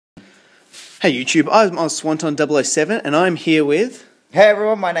Hey YouTube, I'm on Swanton007 and I'm here with... Hey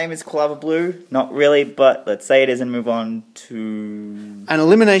everyone, my name is Quilavablu. Not really, but let's say it is and move on to... An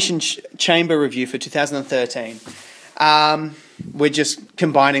Elimination Chamber review for 2013. We're just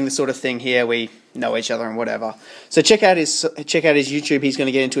combining the sort of thing here, we know each other and whatever. So check out his YouTube, he's going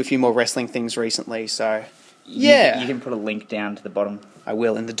to get into a few more wrestling things recently, so... Yeah. You can put a link down to the bottom. I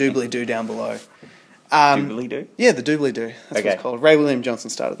will, in the doobly-doo down below. Doobly-doo? Yeah, the doobly-doo. That's okay. what it's called. Ray William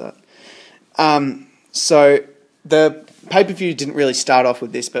Johnson started that. So the pay-per-view didn't really start off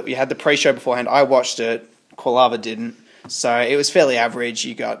with this, but we had the pre-show beforehand. I watched it. Quilavablu didn't. So it was fairly average.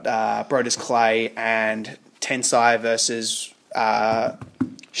 You got Brodus Clay and Tensai versus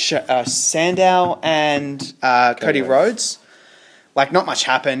Sandow and Cody Rhodes. Like, not much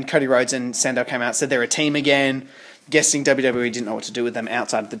happened. Cody Rhodes and Sandow came out, said they're a team again. Guessing WWE didn't know what to do with them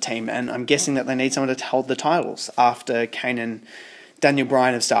outside of the team, and I'm guessing that they need someone to hold the titles after Kane and Daniel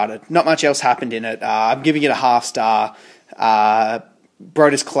Bryan have started. Not much else happened in it. I'm giving it a half star.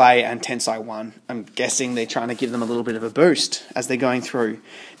 Brodus Clay and Tensai won. I'm guessing they're trying to give them a little bit of a boost as they're going through.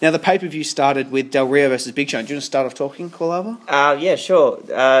 Now, the pay-per-view started with Del Rio versus Big Show. Do you want to start off talking, Quilavablu? Yeah, sure.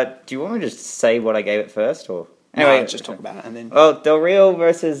 Do you want me to just say what I gave it first, or...? Anyway, just talk about it and then... Well, Del Rio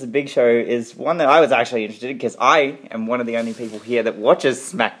versus Big Show is one that I was actually interested in because I am one of the only people here that watches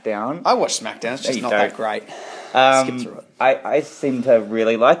SmackDown. I watch SmackDown, it's just not that great. Skip through it. I seem to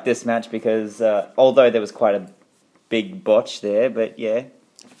really like this match because although there was quite a big botch there, but yeah,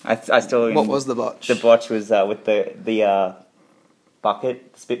 I still... What was the botch? The botch was with the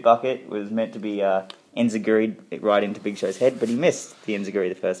bucket, the spit bucket, was meant to be enziguri'd right into Big Show's head, but he missed the enziguri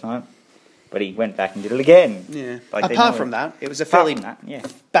the first time. But he went back and did it again. Yeah. Like apart from that, it was a fairly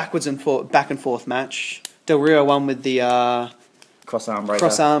back and forth match. Del Rio won with the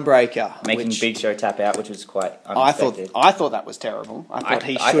cross-arm breaker. Making Big Show tap out, which was quite unexpected. I thought that was terrible. I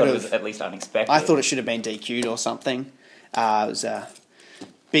thought it was at least unexpected. I thought it should have been DQ'd or something. It was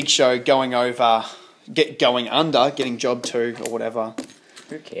Big Show going under, getting job 2 or whatever.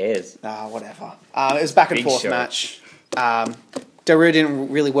 Who cares? Whatever. It was back and forth match. Del Rio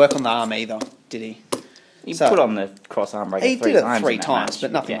didn't really work on the arm either, did he? He put on the cross-arm breaker 3 times. He did it 3 times,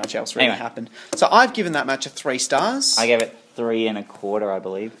 but nothing much else really happened. So I've given that match a 3 stars. I gave it 3 1/4, I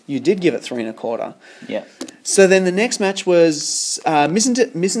believe. You did give it 3 1/4. Yeah. So then the next match was Miz and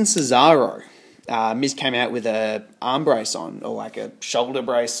Cesaro. Miz came out with a arm brace on, or like a shoulder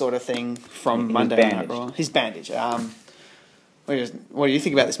brace sort of thing from Monday Night Raw. He's bandaged. What do you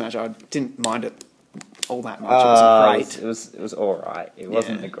think about this match? I didn't mind it all that much. It wasn't great. It was all right. It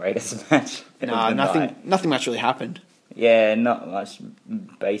wasn't the greatest match. No, nothing much really happened. Yeah, not much.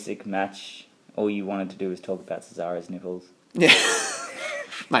 Basic match. All you wanted to do was talk about Cesaro's nipples. Yeah,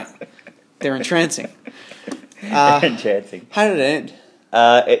 mate, they're entrancing. They're entrancing. How did it end?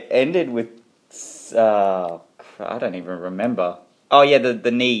 It ended with I don't even remember. Oh yeah,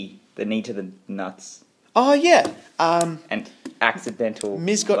 the knee to the nuts. Oh yeah. And accidental.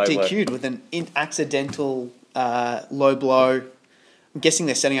 Miz got DQ'd with an accidental low blow. I'm guessing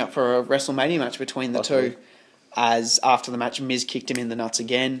they're setting up for a WrestleMania match between the two. As after the match, Miz kicked him in the nuts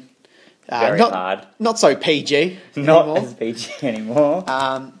again. Very hard. Not so PG. Not as PG anymore.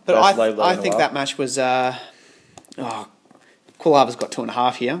 But I think that match was. Quilavablu's got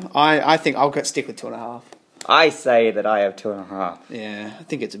 2.5 here. I think I'll stick with 2.5. I say that I have 2.5. Yeah, I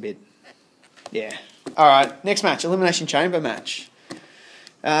think it's a bit. Yeah. All right, next match, Elimination Chamber match.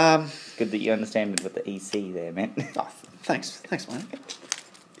 Good that you understand what the EC there meant. Oh, thanks, mate.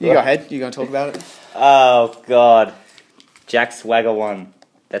 You go ahead. You going to talk about it? Oh God, Jack Swagger won.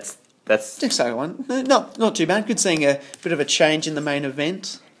 That's Jack Swagger won. Not too bad. Good seeing a bit of a change in the main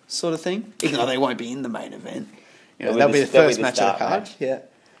event, sort of thing. Even though they won't be in the main event, that'll be the first match of the card. Yeah,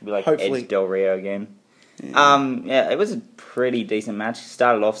 it'll be like hopefully Edge Del Rio again. Yeah. It was a pretty decent match.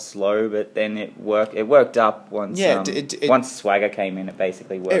 Started off slow, but then it worked up once. Yeah, once Swagger came in, it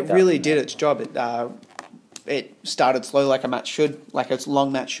basically worked. It really did its job. It started slow like a match should, like a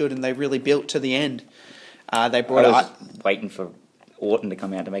long match should, and they really built to the end. They brought. I was waiting for Orton to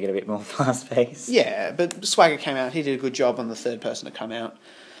come out to make it a bit more fast paced. Yeah, but Swagger came out. He did a good job on the third person to come out.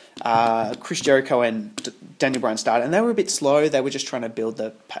 Chris Jericho and Daniel Bryan started, and they were a bit slow. They were just trying to build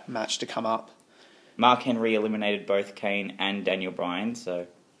the match to come up. Mark Henry eliminated both Kane and Daniel Bryan, so...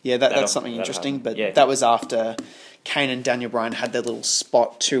 Yeah, that's something interesting, but that was after Kane and Daniel Bryan had their little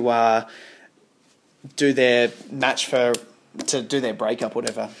spot to do their match to do their breakup,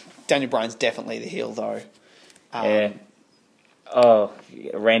 whatever. Daniel Bryan's definitely the heel, though. Yeah. Oh,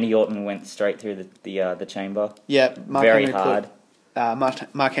 Randy Orton went straight through the chamber. Yeah, Very hard.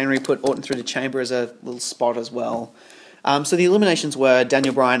 Mark Henry put Orton through the chamber as a little spot as well. So the eliminations were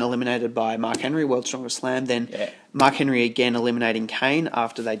Daniel Bryan eliminated by Mark Henry, World's Strongest Slam. Then Mark Henry again eliminating Kane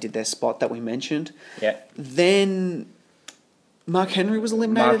after they did their spot that we mentioned. Yeah. Then Mark Henry was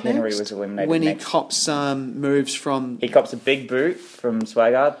eliminated Mark Henry was eliminated when next. he cops some moves from... He cops a big boot from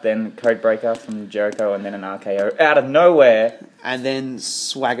Swagger, then code breaker from Jericho, and then an RKO out of nowhere. And then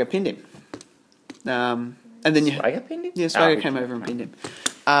Swagger pinned him. And then Swagger pinned him? Yeah, Swagger came over and pinned him.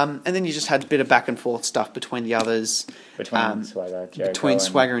 And then you just had a bit of back and forth stuff between the others. Between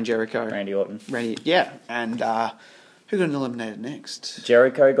Swagger and Jericho. Randy Orton. Yeah. And who got eliminated next?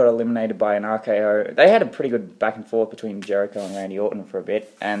 Jericho got eliminated by an RKO. They had a pretty good back and forth between Jericho and Randy Orton for a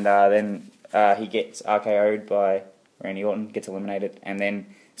bit. And then he gets RKO'd by Randy Orton, gets eliminated. And then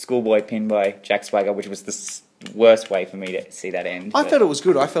Schoolboy pinned by Jack Swagger, which was the worst way for me to see that end. I felt it was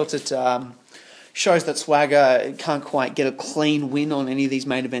good. I felt it... shows that Swagger can't quite get a clean win on any of these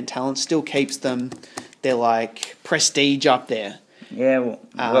main event talents. Still keeps them, their like prestige up there. Yeah,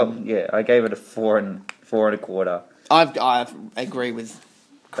 I gave it a 4.25. I agree with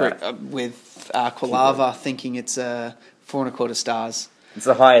Quilavablu, thinking it's 4.25 stars. It's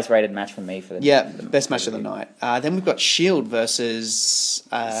the highest rated match for me for the best match of the night. Then we've got Shield versus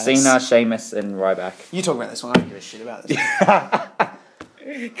Cena, Sheamus, and Ryback. You talk about this one. I don't give a shit about this one.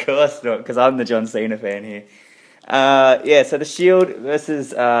 Of course not, because I'm the John Cena fan here. So the Shield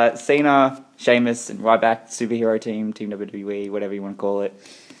versus Cena, Sheamus, and Ryback, superhero team, Team WWE, whatever you want to call it.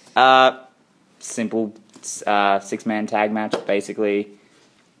 Simple 6-man tag match, basically.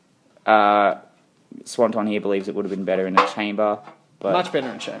 Swanton here believes it would have been better in a chamber. But much better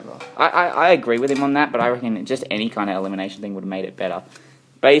in chamber. I agree with him on that, but I reckon just any kind of elimination thing would have made it better.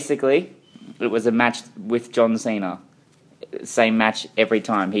 Basically, it was a match with John Cena. Same match every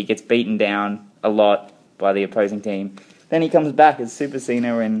time. He gets beaten down a lot by the opposing team. Then he comes back as Super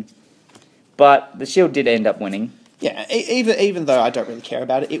Cena, but the Shield did end up winning. Yeah, even though I don't really care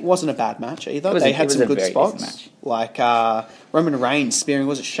about it, it wasn't a bad match either. They had some good spots, match. Like Roman Reigns spearing,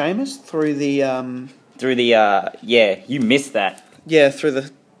 was it Sheamus through the you missed that. Yeah, through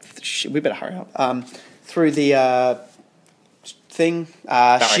the we better hurry up. Through the thing,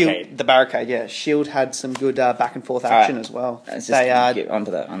 Shield, the barricade. Yeah, Shield had some good back and forth action as well. Let's just get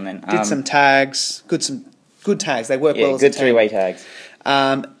onto that one then. Did some tags, some good tags. They work well as a good team. three-way tags.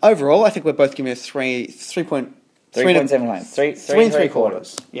 Overall, I think we're both giving it 3.7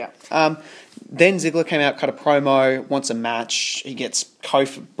 3.75. Yeah. Then Ziggler came out, cut a promo, wants a match. He gets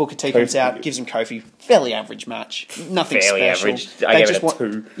Kofi. Booker T comes out, gives him Kofi. Fairly average match. Nothing fairly special. Average. I gave it a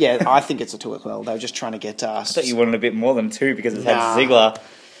 2. Yeah, I think it's a 2 as well. They were just trying to get us. I thought you wanted a bit more than 2 because it had Ziggler.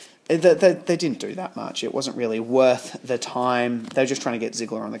 They didn't do that much. It wasn't really worth the time. They were just trying to get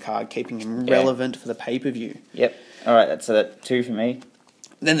Ziggler on the card, keeping him relevant for the pay-per-view. Yep. All right, that's a 2 for me.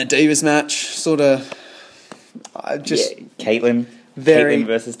 Then the Divas match, sort of... Kaitlyn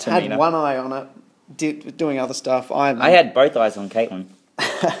versus Tamina. Had one eye on it, doing other stuff. I had both eyes on Kaitlyn.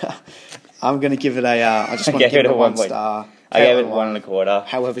 I'm going to give it a... I just want to give it a 1 star. I gave it 1.25.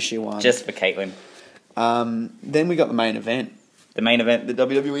 However she won. Just for Kaitlyn. Then we got the main event. The main event, the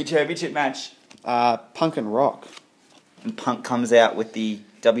WWE Championship Match. Punk and Rock. And Punk comes out with the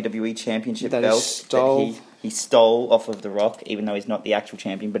WWE Championship belt that he stole off of The Rock, even though he's not the actual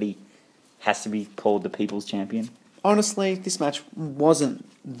champion, but he has to be called the People's Champion. Honestly, this match wasn't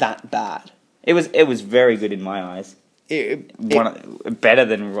that bad. It was very good in my eyes. Better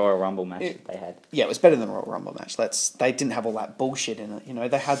than Royal Rumble match they had. Yeah, it was better than Royal Rumble match. They didn't have all that bullshit in it. You know,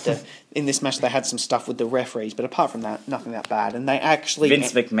 they had in this match they had some stuff with the referees, but apart from that, nothing that bad. And they actually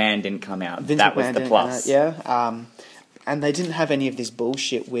Vince McMahon didn't come out. That was the plus. And they didn't have any of this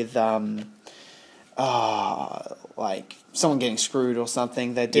bullshit with like someone getting screwed or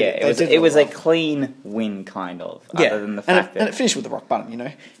something. They did. It was a clean win, kind of. Yeah, other than the fact and it finished with the rock bottom. You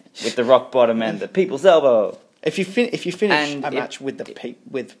know, with the rock bottom and the people's elbow. If you finish a match with the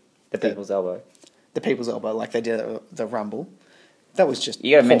people's elbow, like they did at the Rumble, that was just.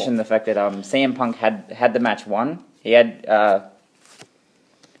 You got to mention the fact that CM Punk had the match won. He had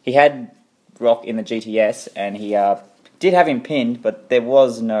Rock in the GTS, and he did have him pinned, but there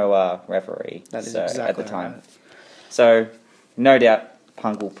was no referee at the time. Right. So no doubt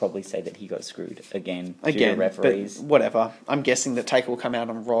Punk will probably say that he got screwed again due to referees. But whatever. I'm guessing that Taker will come out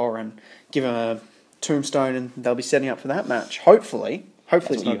on Raw and give him a tombstone, and they'll be setting up for that match. Hopefully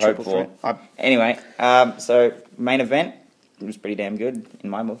it's not a triple threat. Anyway, so main event was pretty damn good in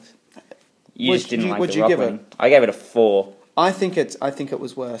my books. You just didn't like the Rock winning. I gave it a 4. I think it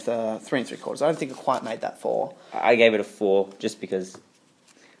was worth 3 3/4. I don't think it quite made that 4. I gave it a 4 just because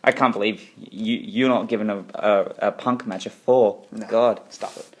I can't believe you're not giving a Punk match a 4. No, God,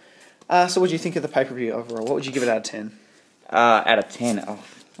 stuff it. So what do you think of the pay-per-view overall? What would you give it out of 10? Out of 10, I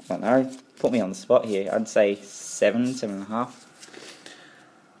don't know. Put me on the spot here. I'd say 7.5.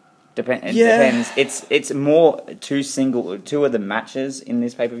 It depends. It's more two of the matches in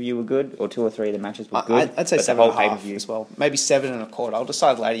this pay-per-view were good, or 2 or 3 of the matches were good. I'd say but 7.5 the whole pay-per-view as well. Maybe 7.25. I'll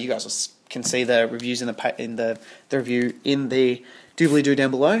decide later. You guys can see the reviews in the review in the doobly-doo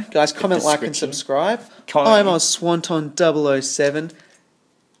down below. Guys, comment, like, and subscribe. I'm on Swanton 007.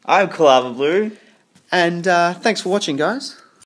 I'm Quilavablu. And thanks for watching, guys.